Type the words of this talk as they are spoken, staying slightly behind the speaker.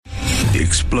the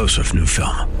explosive new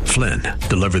film, Flynn,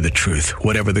 Deliver the Truth,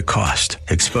 Whatever the Cost,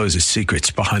 exposes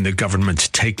secrets behind the government's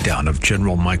takedown of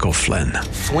General Michael Flynn.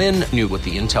 Flynn knew what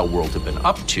the intel world had been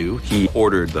up to. He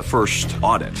ordered the first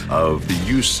audit of the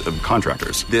use of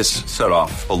contractors. This set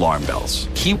off alarm bells.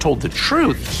 He told the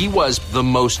truth. He was the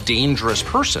most dangerous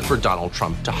person for Donald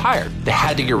Trump to hire. They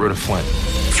had to get rid of Flynn.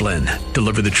 Flynn,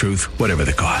 Deliver the Truth, Whatever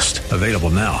the Cost. Available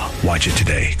now. Watch it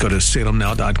today. Go to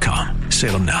salemnow.com.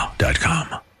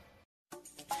 salemnow.com.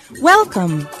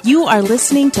 Welcome. You are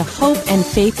listening to Hope and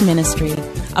Faith Ministry,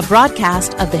 a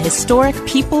broadcast of the historic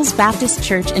People's Baptist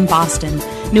Church in Boston,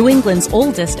 New England's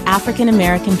oldest African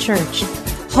American church.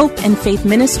 Hope and Faith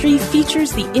Ministry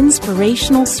features the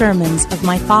inspirational sermons of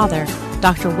my father,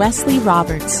 Dr. Wesley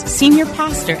Roberts, senior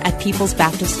pastor at People's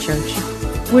Baptist Church.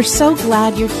 We're so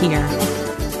glad you're here.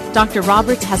 Dr.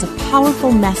 Roberts has a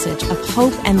powerful message of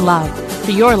hope and love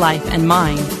for your life and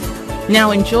mine.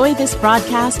 Now enjoy this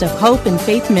broadcast of Hope and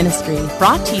Faith Ministry,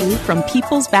 brought to you from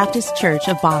People's Baptist Church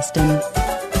of Boston.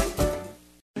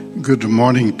 Good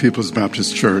morning, People's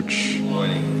Baptist Church. Good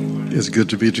morning. It's good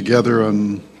to be together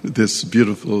on this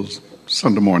beautiful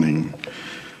Sunday morning.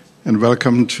 And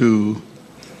welcome to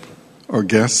our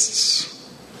guests.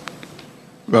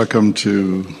 Welcome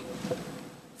to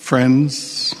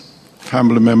friends,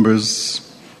 family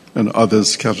members, and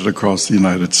others scattered across the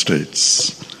United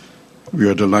States. We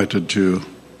are delighted to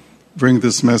bring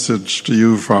this message to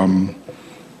you from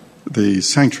the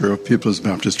sanctuary of People's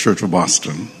Baptist Church of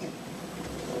Boston.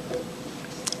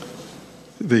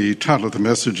 The title of the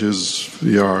message is,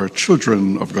 We Are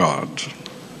Children of God.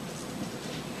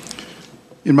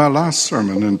 In my last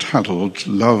sermon entitled,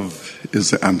 Love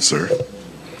is the Answer,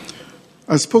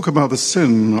 I spoke about the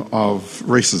sin of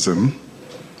racism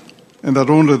and that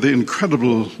only the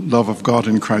incredible love of God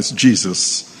in Christ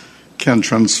Jesus can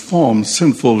transform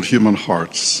sinful human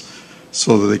hearts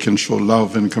so that they can show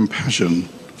love and compassion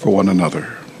for one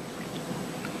another.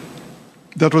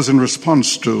 That was in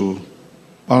response to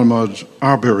Ahmaud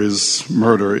Arbery's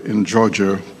murder in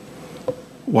Georgia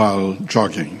while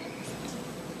jogging.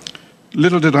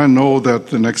 Little did I know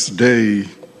that the next day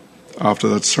after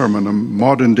that sermon, a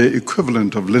modern-day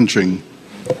equivalent of lynching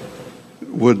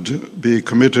would be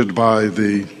committed by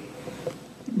the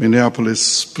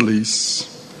Minneapolis police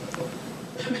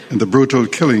in the brutal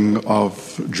killing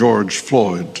of George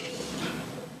Floyd,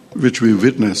 which we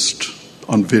witnessed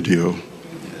on video,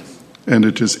 and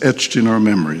it is etched in our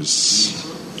memories.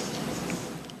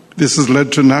 This has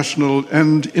led to national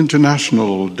and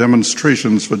international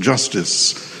demonstrations for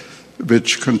justice,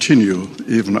 which continue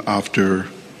even after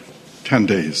 10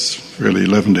 days, really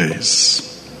 11 days.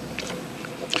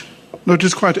 Now, it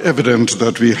is quite evident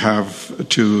that we have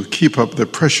to keep up the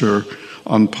pressure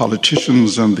on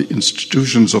politicians and the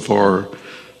institutions of our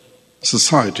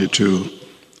society to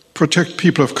protect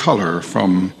people of color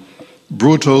from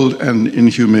brutal and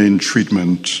inhumane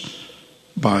treatment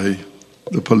by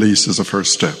the police as a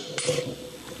first step.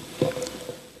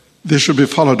 This should be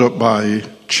followed up by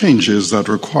changes that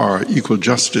require equal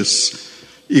justice,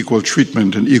 equal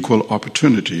treatment, and equal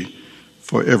opportunity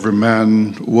for every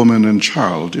man, woman, and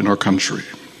child in our country.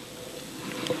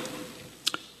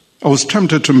 I was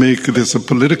tempted to make this a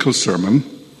political sermon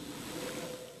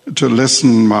to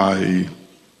lessen my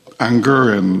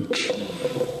anger and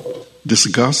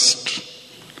disgust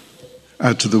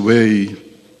at the way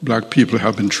black people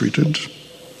have been treated.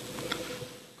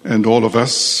 And all of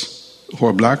us who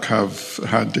are black have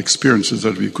had experiences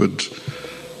that we could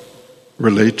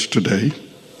relate today.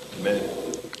 Amen.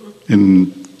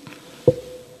 In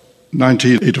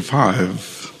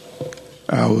 1985,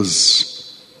 I was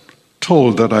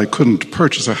told that I couldn't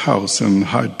purchase a house in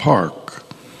Hyde Park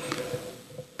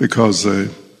because a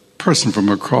person from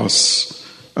across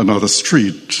another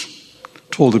street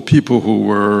told the people who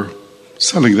were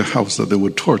selling the house that they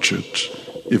would torch it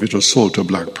if it was sold to a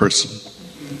black person.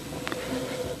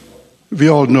 We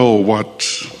all know what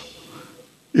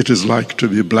it is like to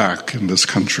be black in this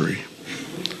country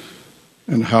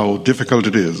and how difficult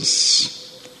it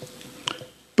is.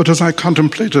 But as I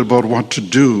contemplated about what to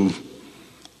do,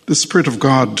 the Spirit of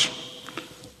God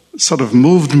sort of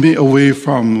moved me away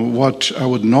from what I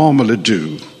would normally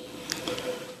do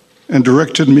and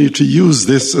directed me to use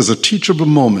this as a teachable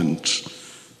moment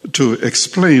to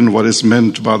explain what is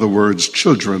meant by the words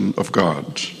children of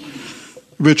God,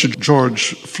 which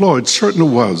George Floyd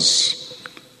certainly was,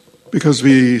 because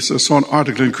we saw an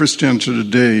article in Christianity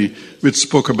Today which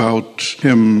spoke about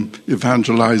him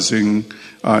evangelizing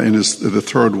in the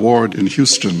Third Ward in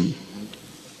Houston.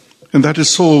 And that is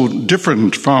so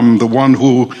different from the one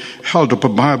who held up a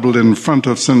Bible in front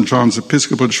of St. John's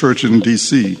Episcopal Church in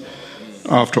D.C.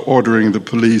 after ordering the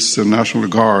police and National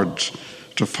Guard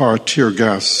to fire tear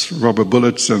gas, rubber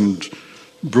bullets, and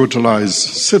brutalize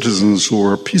citizens who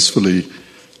were peacefully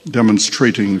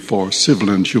demonstrating for civil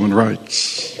and human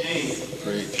rights.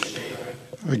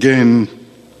 Again,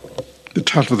 the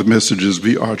title of the message is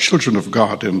We Are Children of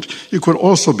God, and it could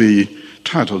also be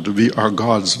titled We Are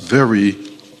God's Very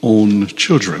Own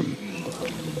Children.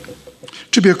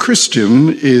 To be a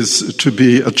Christian is to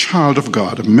be a child of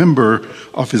God, a member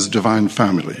of His divine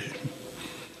family.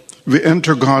 We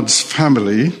enter God's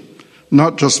family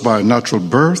not just by natural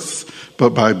birth,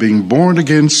 but by being born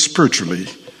again spiritually,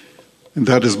 and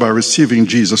that is by receiving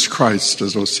Jesus Christ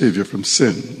as our Savior from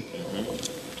sin.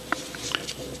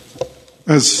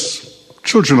 As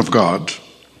children of God,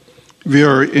 we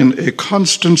are in a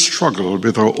constant struggle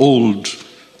with our old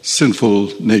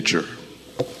sinful nature.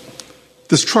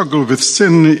 The struggle with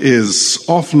sin is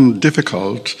often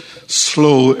difficult,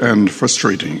 slow, and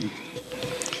frustrating.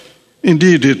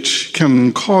 Indeed, it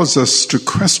can cause us to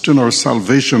question our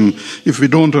salvation if we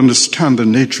don't understand the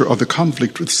nature of the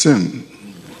conflict with sin.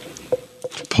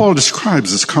 Paul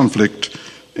describes this conflict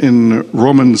in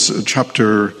Romans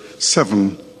chapter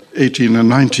 7, 18 and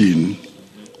 19,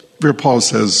 where Paul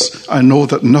says, I know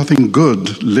that nothing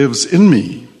good lives in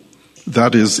me,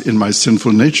 that is, in my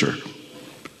sinful nature.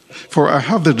 For I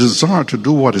have the desire to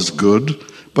do what is good,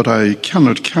 but I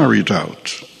cannot carry it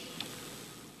out.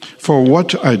 For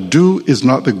what I do is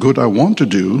not the good I want to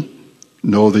do,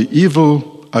 nor the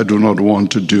evil I do not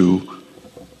want to do.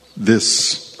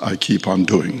 This I keep on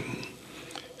doing.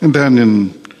 And then in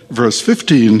verse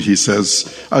 15, he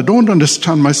says, I don't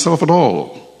understand myself at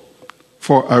all,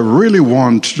 for I really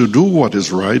want to do what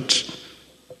is right,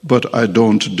 but I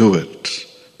don't do it.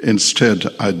 Instead,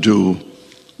 I do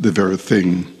the very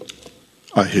thing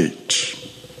I hate.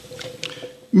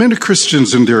 Many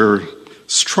Christians in their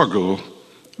struggle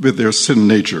with their sin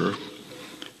nature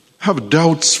have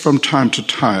doubts from time to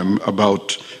time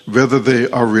about whether they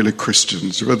are really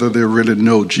Christians, whether they really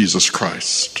know Jesus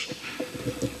Christ.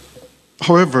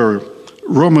 However,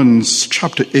 Romans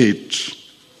chapter 8,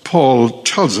 Paul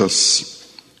tells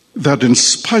us that in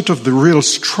spite of the real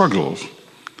struggle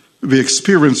we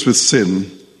experience with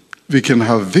sin, we can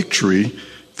have victory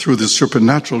through the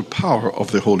supernatural power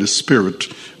of the Holy Spirit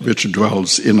which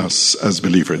dwells in us as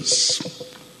believers.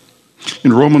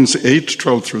 In Romans 8,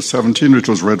 12 through 17, which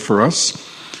was read for us,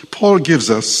 Paul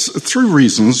gives us 3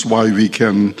 reasons why we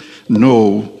can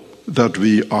know that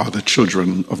we are the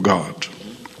children of God.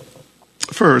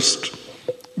 First,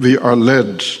 we are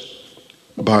led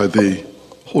by the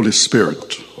Holy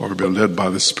Spirit, or we are led by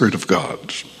the Spirit of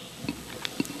God.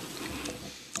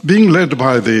 Being led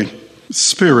by the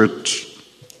Spirit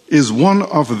is one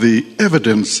of the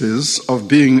evidences of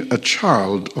being a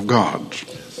child of God.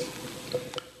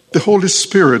 The Holy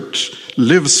Spirit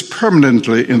lives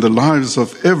permanently in the lives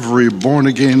of every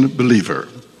born-again believer.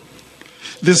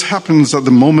 This happens at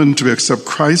the moment we accept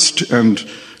Christ and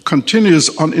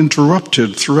continues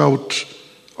uninterrupted throughout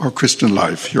our Christian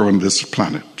life here on this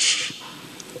planet.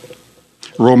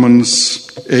 Romans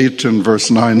 8 and verse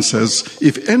 9 says,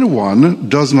 if anyone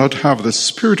does not have the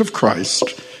Spirit of Christ,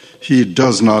 he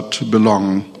does not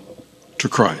belong to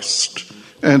Christ.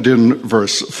 And in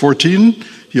verse 14,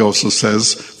 he also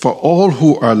says, for all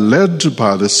who are led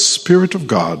by the Spirit of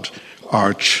God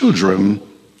are children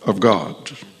of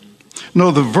God.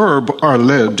 Now, the verb are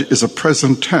led is a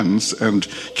present tense and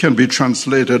can be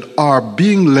translated are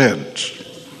being led.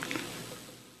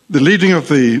 The leading of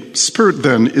the Spirit,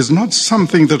 then, is not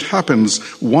something that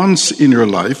happens once in your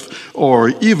life or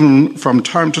even from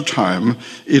time to time.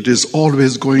 It is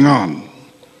always going on.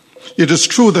 It is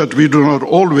true that we do not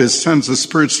always sense the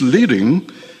Spirit's leading,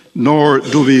 nor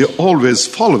do we always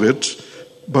follow it,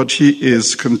 but He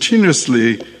is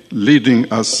continuously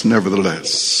leading us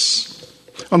nevertheless.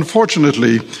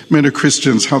 Unfortunately, many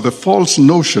Christians have the false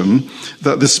notion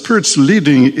that the Spirit's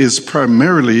leading is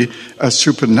primarily a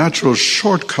supernatural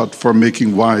shortcut for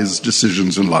making wise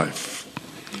decisions in life.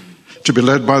 To be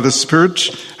led by the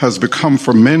Spirit has become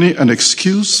for many an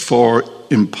excuse for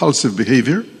impulsive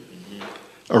behavior,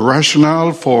 a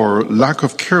rationale for lack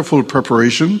of careful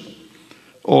preparation,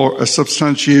 or a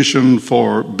substantiation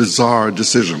for bizarre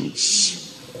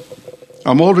decisions.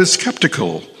 I'm always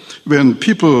skeptical when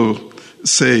people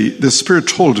say, the Spirit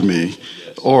told me,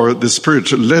 or the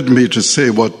Spirit led me to say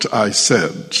what I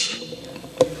said.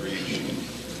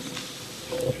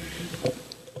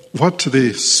 What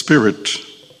the Spirit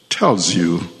tells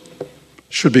you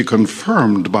should be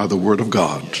confirmed by the Word of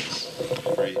God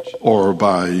or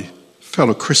by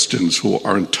fellow Christians who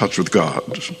are in touch with God.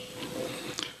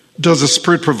 Does the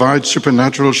Spirit provide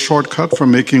supernatural shortcut for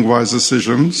making wise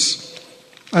decisions?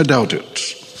 I doubt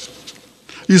it.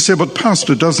 You say, but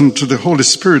Pastor, doesn't the Holy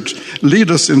Spirit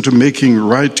lead us into making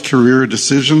right career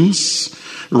decisions,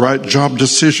 right job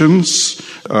decisions,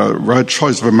 right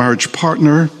choice of a marriage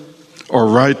partner, or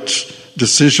right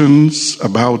decisions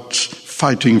about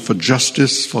fighting for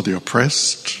justice for the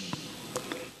oppressed?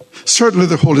 Certainly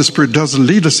the Holy Spirit does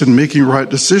lead us in making right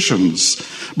decisions,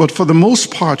 but for the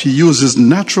most part he uses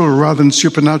natural rather than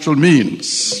supernatural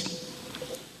means.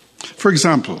 For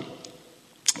example,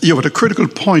 you're at a critical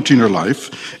point in your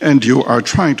life and you are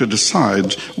trying to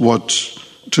decide what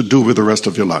to do with the rest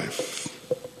of your life.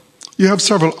 You have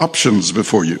several options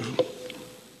before you.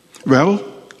 Well,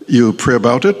 you pray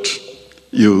about it,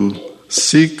 you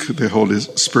seek the Holy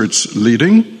Spirit's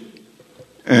leading,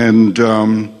 and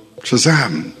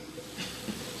shazam,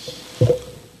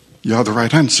 you have the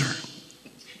right answer.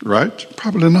 Right?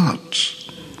 Probably not.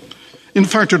 In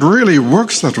fact, it really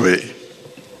works that way.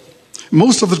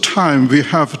 Most of the time we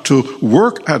have to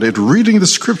work at it, reading the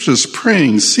scriptures,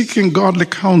 praying, seeking godly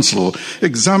counsel,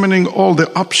 examining all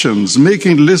the options,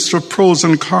 making lists of pros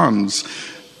and cons,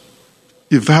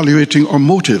 evaluating our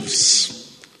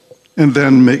motives, and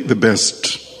then make the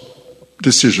best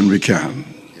decision we can.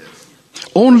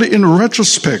 Only in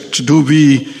retrospect do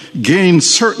we gain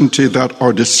certainty that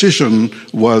our decision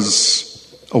was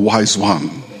a wise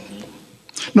one.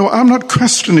 No, I'm not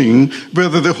questioning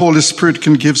whether the Holy Spirit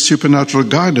can give supernatural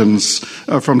guidance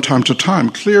from time to time.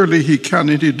 Clearly he can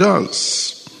and he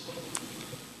does.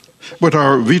 But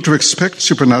are we to expect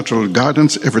supernatural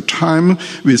guidance every time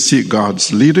we seek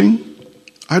God's leading?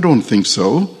 I don't think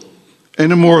so.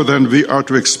 Any more than we are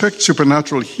to expect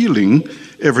supernatural healing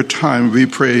every time we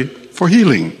pray for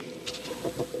healing.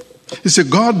 You see,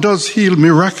 God does heal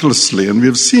miraculously, and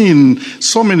we've seen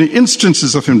so many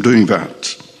instances of him doing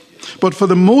that. But for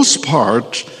the most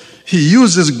part, he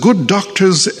uses good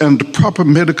doctors and proper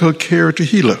medical care to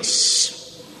heal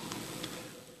us.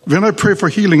 When I pray for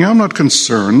healing, I'm not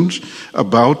concerned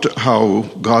about how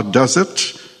God does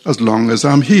it as long as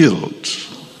I'm healed.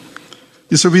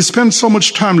 You see, we spend so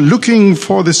much time looking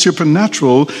for the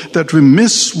supernatural that we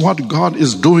miss what God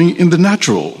is doing in the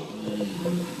natural.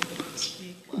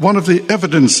 One of the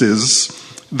evidences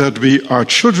that we are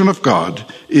children of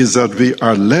God is that we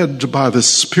are led by the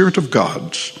Spirit of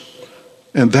God.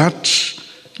 And that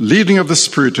leading of the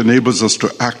Spirit enables us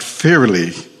to act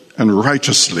fairly and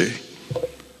righteously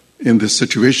in the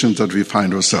situations that we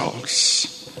find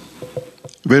ourselves.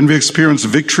 When we experience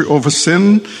victory over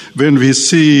sin, when we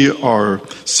see our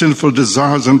sinful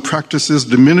desires and practices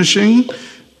diminishing,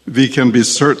 we can be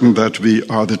certain that we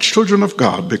are the children of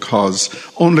God, because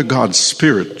only God's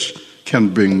Spirit can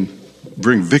bring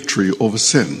victory over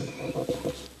sin.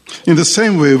 In the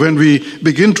same way, when we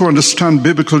begin to understand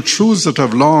biblical truths that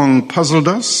have long puzzled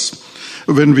us,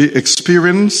 when we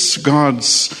experience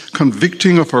God's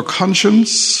convicting of our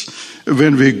conscience,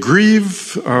 when we grieve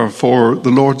for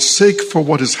the Lord's sake for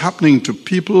what is happening to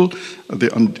people,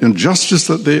 the injustice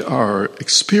that they are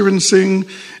experiencing,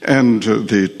 and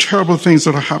the terrible things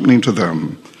that are happening to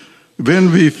them,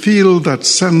 when we feel that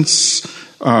sense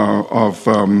of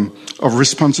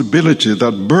responsibility,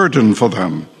 that burden for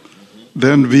them,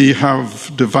 then we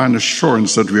have divine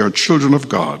assurance that we are children of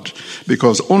God,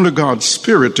 because only God's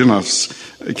Spirit in us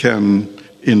can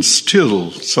instill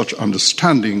such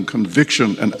understanding,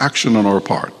 conviction, and action on our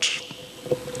part.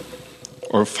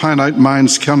 Our finite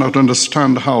minds cannot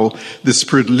understand how the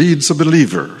Spirit leads a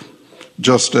believer,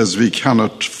 just as we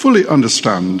cannot fully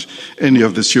understand any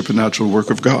of the supernatural work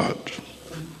of God.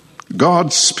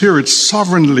 God's Spirit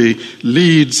sovereignly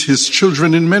leads his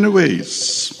children in many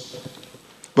ways,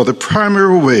 but the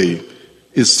primary way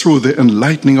is through the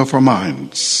enlightening of our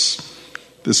minds.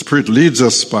 The Spirit leads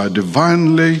us by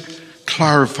divinely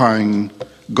clarifying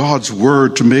God's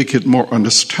word to make it more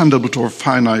understandable to our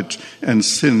finite and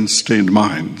sin-stained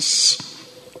minds.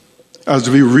 As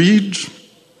we read,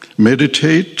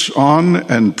 meditate on,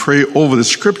 and pray over the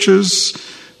scriptures,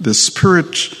 the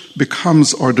Spirit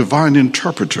becomes our divine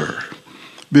interpreter.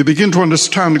 We begin to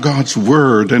understand God's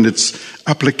word and its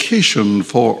application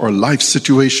for our life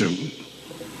situation.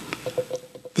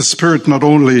 The Spirit not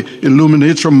only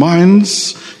illuminates our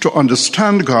minds to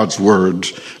understand God's word,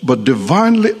 but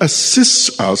divinely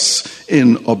assists us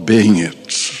in obeying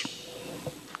it.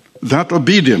 That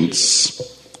obedience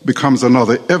becomes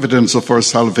another evidence of our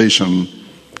salvation,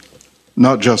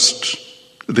 not just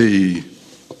the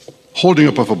holding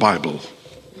up of a Bible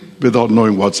without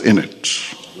knowing what's in it.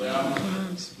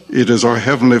 It is our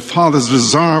Heavenly Father's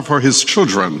desire for his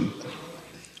children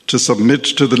to submit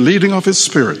to the leading of his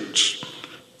Spirit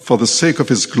for the sake of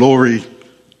his glory,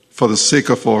 for the sake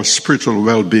of our spiritual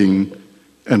well-being,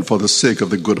 and for the sake of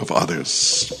the good of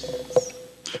others.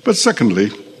 But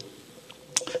secondly,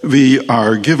 we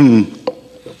are given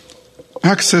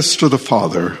access to the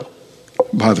Father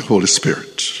by the Holy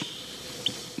Spirit.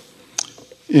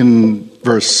 In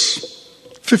verse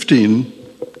 15,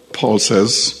 Paul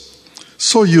says,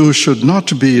 "So you should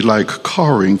not be like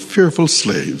cowering, fearful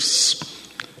slaves.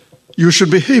 You should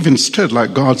behave instead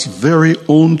like God's very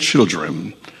own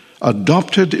children,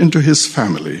 adopted into his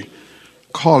family,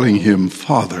 calling him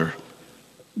Father,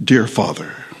 dear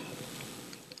Father."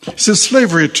 Since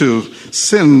slavery to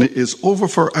sin is over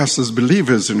for us as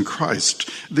believers in Christ,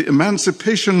 the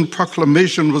emancipation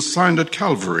proclamation was signed at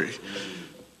Calvary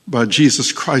by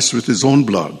Jesus Christ with his own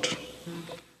blood.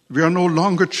 We are no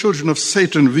longer children of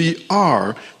Satan. We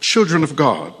are children of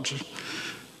God.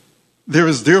 There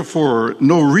is therefore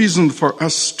no reason for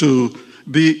us to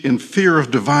be in fear of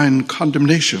divine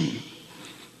condemnation.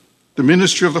 The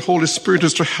ministry of the Holy Spirit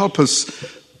is to help us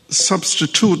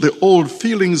substitute the old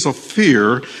feelings of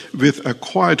fear with a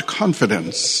quiet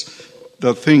confidence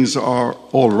that things are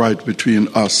all right between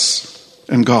us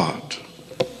and God.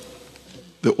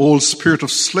 The old spirit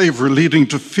of slavery leading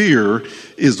to fear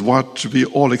is what we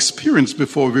all experienced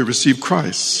before we received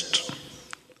Christ.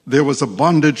 There was a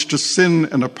bondage to sin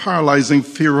and a paralyzing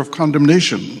fear of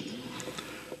condemnation.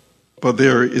 But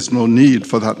there is no need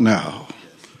for that now.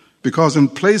 Because in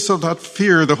place of that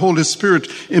fear, the Holy Spirit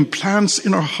implants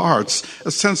in our hearts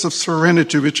a sense of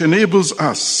serenity which enables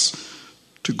us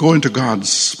to go into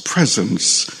God's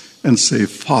presence and say,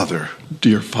 "Father,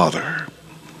 dear Father."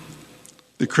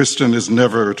 The Christian is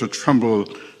never to tremble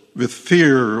with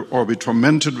fear or be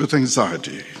tormented with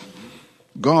anxiety.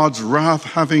 God's wrath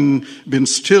having been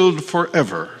stilled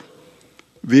forever,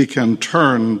 we can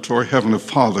turn to our Heavenly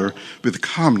Father with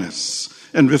calmness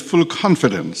and with full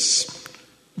confidence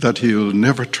that he will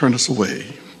never turn us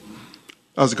away.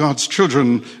 As God's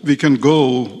children, we can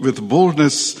go with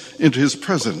boldness into his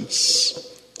presence.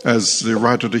 As the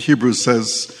writer to Hebrews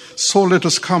says, "So let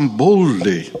us come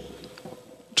boldly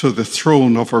to the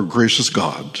throne of our gracious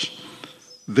God.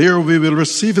 There we will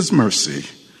receive his mercy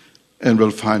and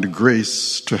will find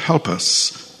grace to help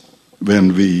us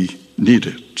when we need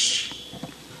it."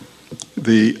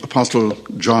 The Apostle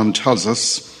John tells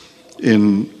us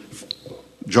in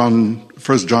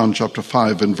 1 John chapter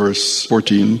 5 and verse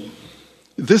 14,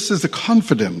 "This is the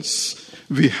confidence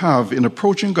we have in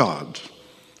approaching God,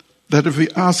 that if we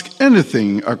ask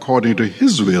anything according to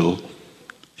his will,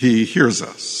 he hears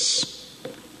us."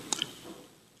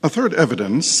 A third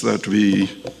evidence that we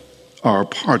are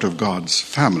part of God's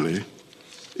family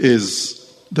is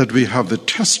that we have the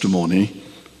testimony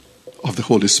of the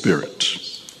Holy Spirit.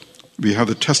 We have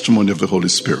the testimony of the Holy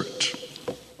Spirit.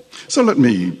 So let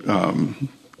me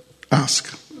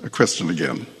ask a question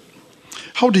again.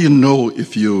 How do you know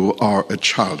if you are a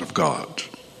child of God?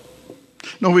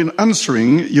 Now, in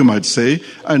answering, you might say,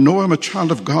 "I know I'm a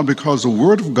child of God because the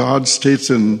Word of God states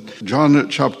in John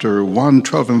chapter 1,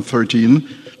 12 and 13,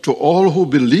 to all who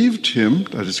believed him,"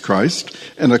 that is Christ,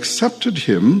 "and accepted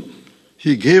him,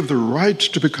 he gave the right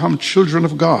to become children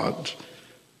of God.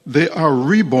 They are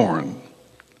reborn.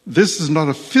 This is not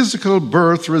a physical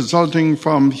birth resulting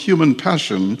from human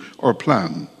passion or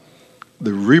plan.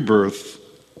 The rebirth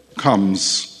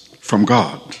comes from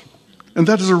God." And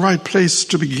that is the right place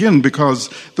to begin, because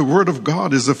the Word of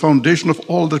God is the foundation of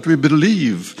all that we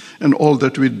believe and all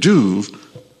that we do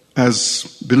as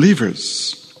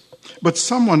believers. But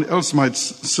someone else might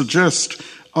suggest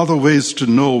other ways to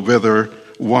know whether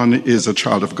one is a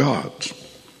child of God.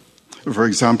 For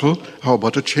example, how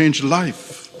about a changed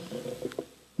life?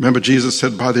 Remember, Jesus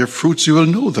said, "By their fruits you will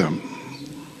know them."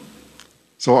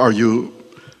 So are you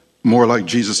more like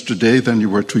Jesus today than you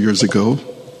were 2 years ago?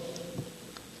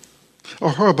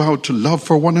 Or how about to love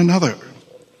for one another?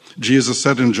 Jesus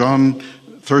said in John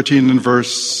 13 and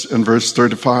verse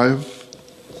 35,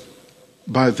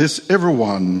 "By this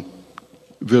everyone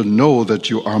will know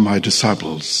that you are my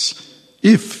disciples,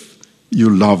 if you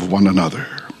love one another."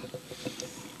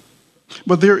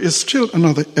 But there is still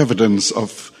another evidence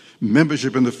of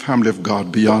membership in the family of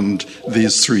God beyond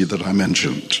these three that I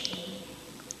mentioned.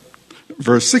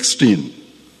 Verse 16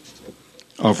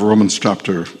 of Romans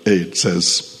chapter 8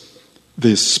 says,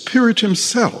 "The Spirit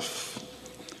himself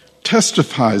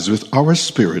testifies with our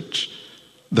spirit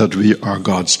that we are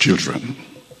God's children."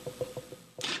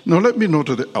 Now let me note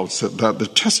at the outset that the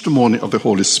testimony of the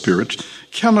Holy Spirit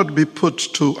cannot be put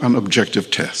to an objective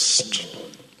test.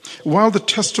 While the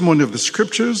testimony of the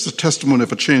Scriptures, the testimony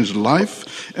of a changed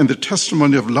life, and the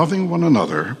testimony of loving one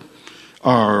another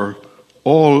are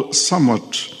all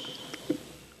somewhat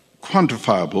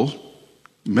quantifiable,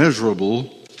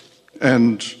 measurable,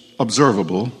 and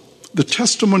observable, the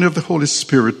testimony of the Holy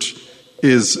Spirit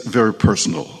is very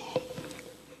personal.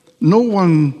 No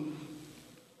one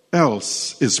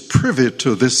else is privy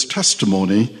to this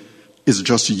testimony. It's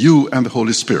just you and the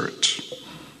Holy Spirit.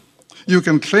 You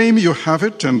can claim you have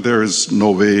it, and there is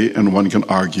no way anyone can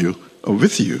argue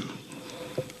with you,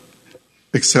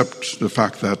 except the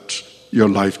fact that your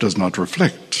life does not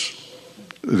reflect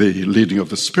the leading of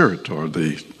the Spirit or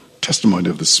the testimony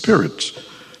of the Spirit,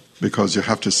 because you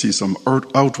have to see some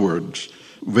outward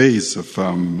ways of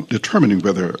determining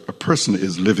whether a person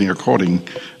is living according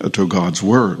to God's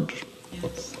Word.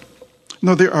 Yes.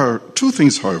 Now, there are two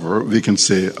things, however, we can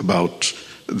say about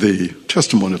the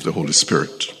testimony of the Holy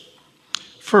Spirit.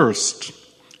 First,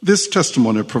 this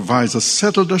testimony provides a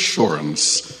settled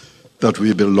assurance that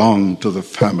we belong to the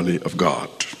family of God.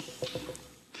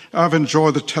 I've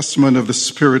enjoyed the testimony of the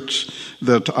Spirit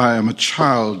that I am a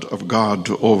child of God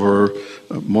over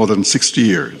more than 60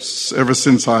 years. Ever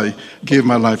since I gave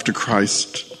my life to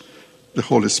Christ, the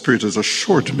Holy Spirit has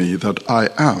assured me that I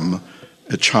am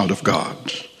a child of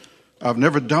God. I've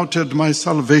never doubted my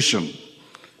salvation.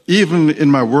 Even in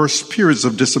my worst periods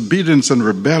of disobedience and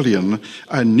rebellion,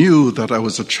 I knew that I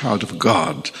was a child of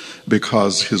God,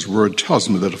 because His Word tells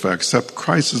me that if I accept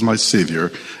Christ as my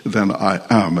Savior, then I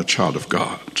am a child of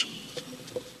God.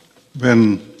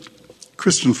 When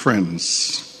Christian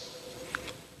friends,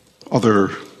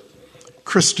 other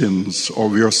Christians, or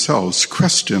we ourselves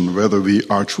question whether we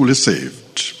are truly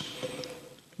saved,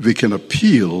 we can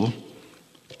appeal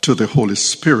to the Holy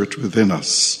Spirit within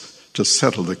us to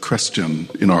settle the question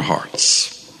in our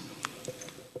hearts.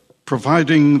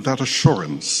 Providing that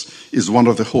assurance is one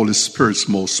of the Holy Spirit's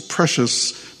most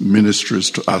precious ministries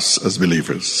to us as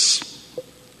believers.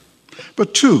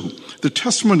 But two, the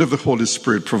testimony of the Holy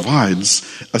Spirit provides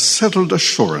a settled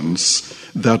assurance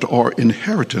that our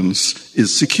inheritance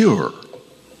is secure.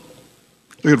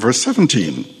 Look at verse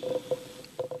 17.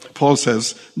 Paul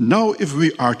says, "Now if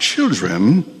we are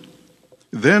children,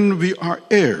 then we are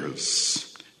heirs,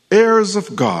 heirs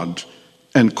of God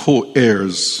and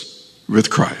co-heirs with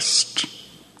Christ."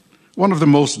 One of the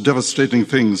most devastating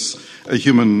things a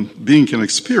human being can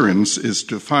experience is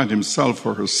to find himself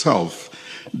or herself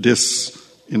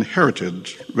disinherited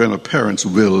when a parent's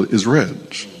will is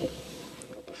read.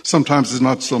 Sometimes it's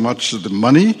not so much the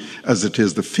money as it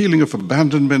is the feeling of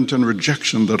abandonment and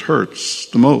rejection that hurts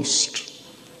the most.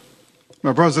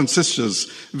 My brothers and sisters,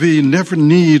 we never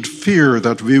need fear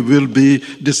that we will be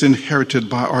disinherited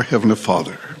by our Heavenly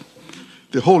Father.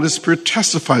 The Holy Spirit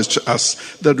testifies to us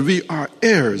that we are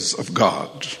heirs of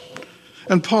God.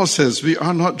 And Paul says we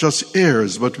are not just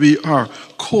heirs, but we are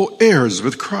co-heirs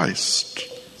with Christ.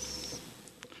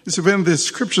 You see, when the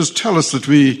Scriptures tell us that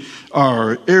we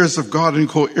are heirs of God and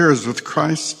co-heirs with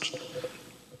Christ,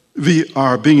 we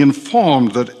are being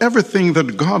informed that everything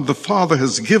that God the Father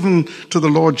has given to the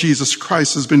Lord Jesus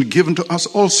Christ has been given to us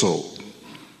also.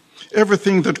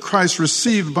 Everything that Christ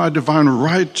received by divine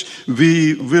right,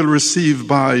 we will receive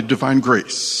by divine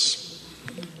grace.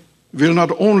 We'll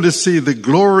not only see the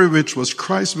glory which was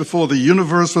Christ before the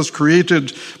universe was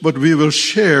created, but we will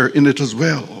share in it as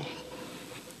well.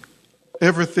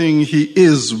 Everything He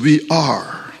is, we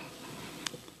are.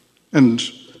 And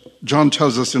John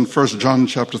tells us in 1 John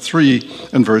chapter 3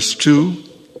 and verse 2,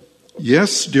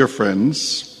 "Yes, dear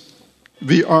friends,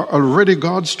 we are already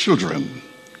God's children,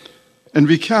 and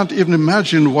we can't even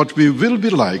imagine what we will be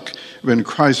like when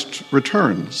Christ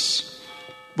returns.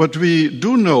 But we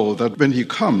do know that when He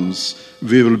comes,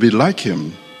 we will be like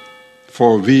Him,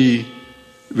 for we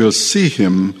will see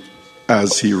Him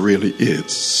as He really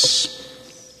is."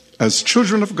 As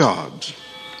children of God,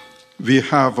 we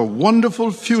have a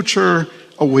wonderful future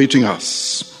awaiting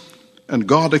us, and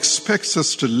God expects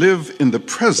us to live in the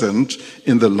present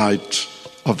in the light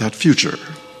of that future.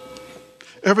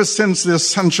 Ever since the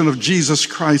ascension of Jesus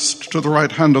Christ to the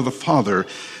right hand of the Father,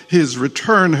 His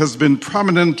return has been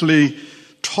prominently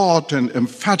taught and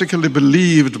emphatically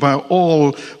believed by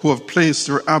all who have placed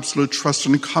their absolute trust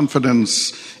and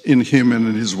confidence in Him and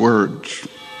in His Word.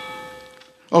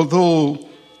 Although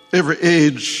every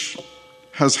age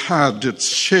has had its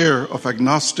share of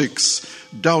agnostics,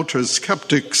 doubters,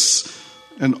 skeptics,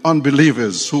 and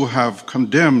unbelievers who have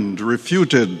condemned,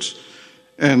 refuted,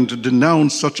 and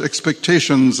denounced such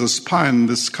expectations as pie in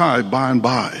the sky by and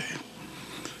by.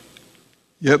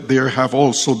 Yet there have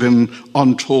also been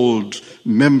untold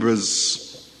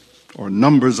members or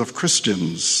numbers of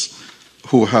Christians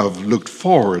who have looked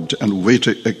forward and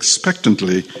waited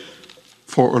expectantly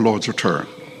for our Lord's return.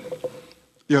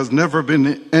 There has never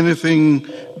been anything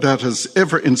that has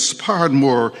ever inspired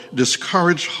more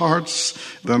discouraged hearts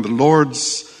than the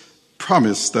Lord's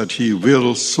promise that he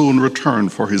will soon return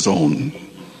for his own.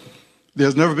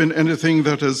 There's never been anything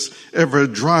that has ever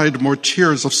dried more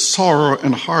tears of sorrow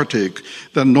and heartache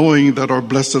than knowing that our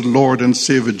blessed Lord and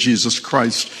Savior Jesus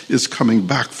Christ is coming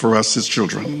back for us, his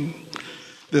children.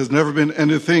 There's never been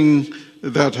anything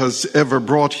that has ever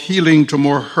brought healing to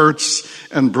more hurts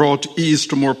and brought ease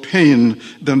to more pain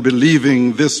than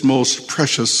believing this most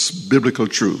precious biblical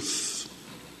truth.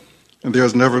 And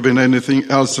there's never been anything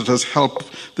else that has helped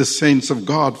the saints of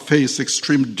God face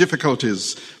extreme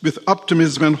difficulties with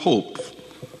optimism and hope,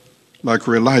 like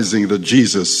realizing that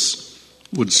Jesus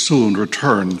would soon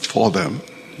return for them.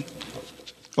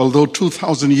 Although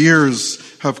 2,000 years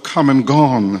have come and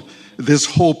gone, this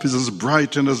hope is as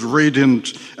bright and as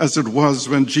radiant as it was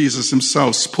when Jesus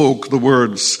himself spoke the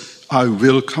words, "I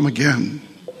will come again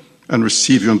and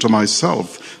receive you unto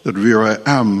myself, that where I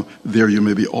am, there you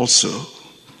may be also."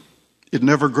 It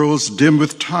never grows dim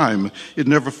with time. It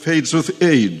never fades with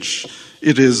age.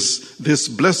 It is this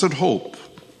blessed hope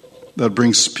that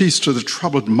brings peace to the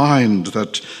troubled mind,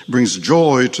 that brings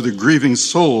joy to the grieving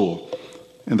soul,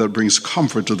 and that brings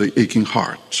comfort to the aching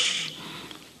heart.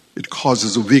 It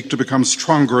causes the weak to become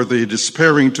stronger, the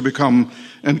despairing to become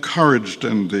encouraged,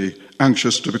 and the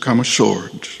anxious to become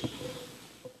assured.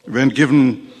 When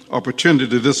given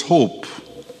opportunity, this hope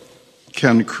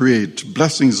can create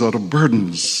blessings out of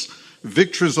burdens,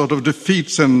 victories out of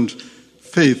defeats, and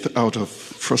faith out of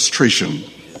frustration.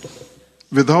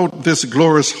 Without this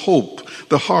glorious hope,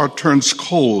 the heart turns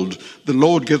cold, the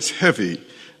load gets heavy,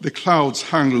 the clouds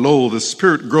hang low, the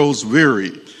spirit grows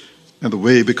weary, and the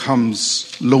way becomes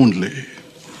lonely.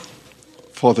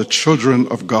 For the children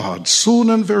of God, soon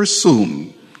and very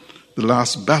soon, the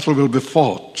last battle will be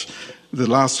fought, the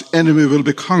last enemy will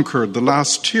be conquered, the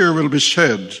last tear will be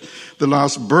shed, the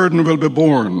last burden will be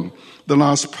borne, the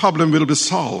last problem will be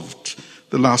solved.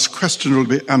 The last question will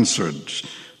be answered.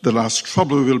 The last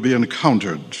trouble will be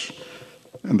encountered.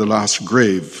 And the last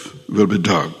grave will be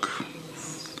dug.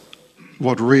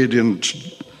 What radiant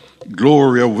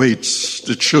glory awaits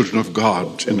the children of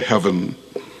God in heaven.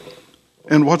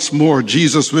 And what's more,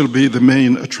 Jesus will be the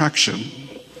main attraction.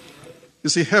 You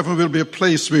see, heaven will be a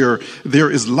place where there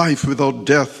is life without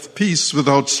death, peace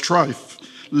without strife,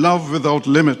 love without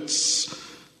limits,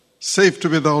 safety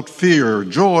without fear,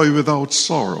 joy without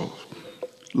sorrow,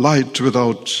 light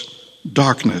without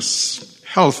darkness,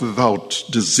 health without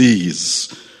disease,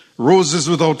 roses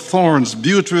without thorns,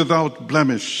 beauty without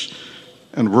blemish,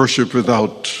 and worship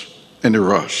without any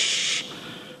rush.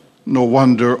 No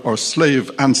wonder our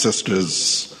slave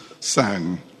ancestors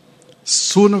sang,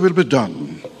 "Sooner will be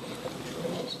done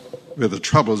with the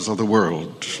troubles of the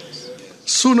world.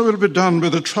 Sooner will be done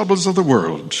with the troubles of the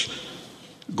world,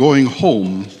 going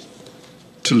home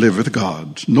to live with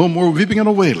God." No more weeping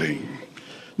and wailing.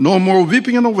 No more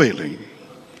weeping and wailing.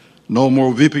 No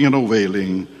more weeping and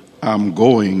wailing. I'm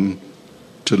going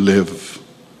to live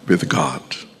with God.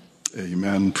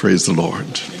 Amen. Praise the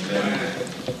Lord. Amen.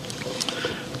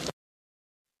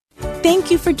 Thank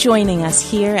you for joining us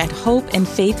here at Hope and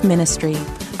Faith Ministry,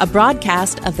 a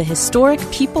broadcast of the historic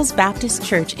People's Baptist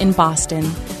Church in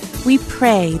Boston. We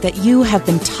pray that you have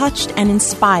been touched and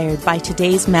inspired by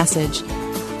today's message.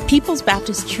 People's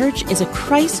Baptist Church is a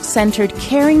Christ-centered,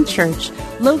 caring church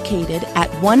located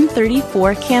at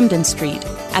 134 Camden Street,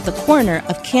 at the corner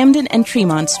of Camden and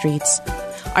Tremont Streets.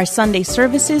 Our Sunday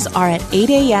services are at 8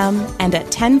 a.m. and at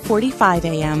 10:45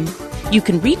 a.m. You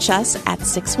can reach us at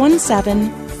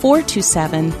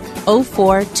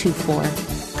 617-427-0424.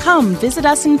 Come visit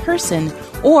us in person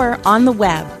or on the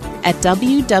web at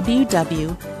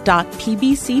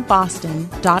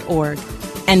www.pbcboston.org.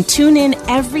 And tune in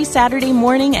every Saturday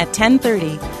morning at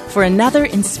 10:30 for another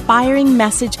inspiring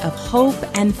message of hope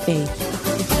and faith.